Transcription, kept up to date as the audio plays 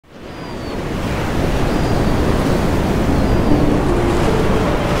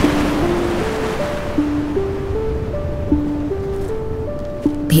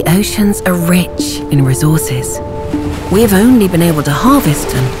The oceans are rich in resources. We have only been able to harvest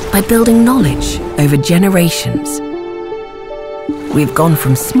them by building knowledge over generations. We've gone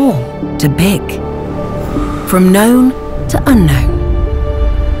from small to big, from known to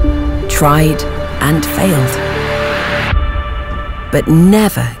unknown, tried and failed, but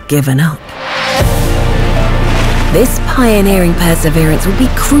never given up. This pioneering perseverance will be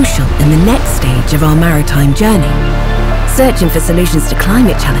crucial in the next stage of our maritime journey, searching for solutions to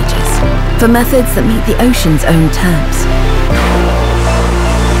climate challenges, for methods that meet the ocean's own terms.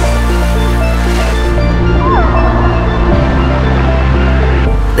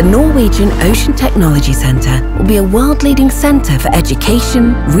 The Norwegian Ocean Technology Centre will be a world-leading centre for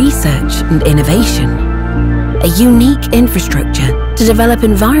education, research and innovation. A unique infrastructure to develop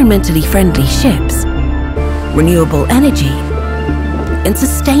environmentally friendly ships, renewable energy and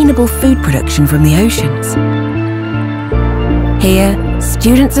sustainable food production from the oceans. Here,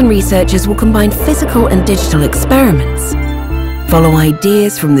 students and researchers will combine physical and digital experiments, follow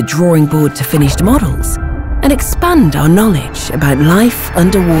ideas from the drawing board to finished models, and expand our knowledge about life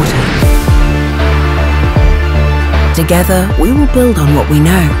underwater. Together, we will build on what we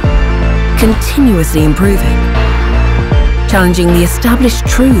know, continuously improving, challenging the established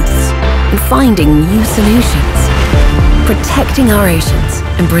truths and finding new solutions, protecting our oceans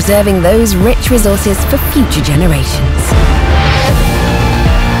and preserving those rich resources for future generations.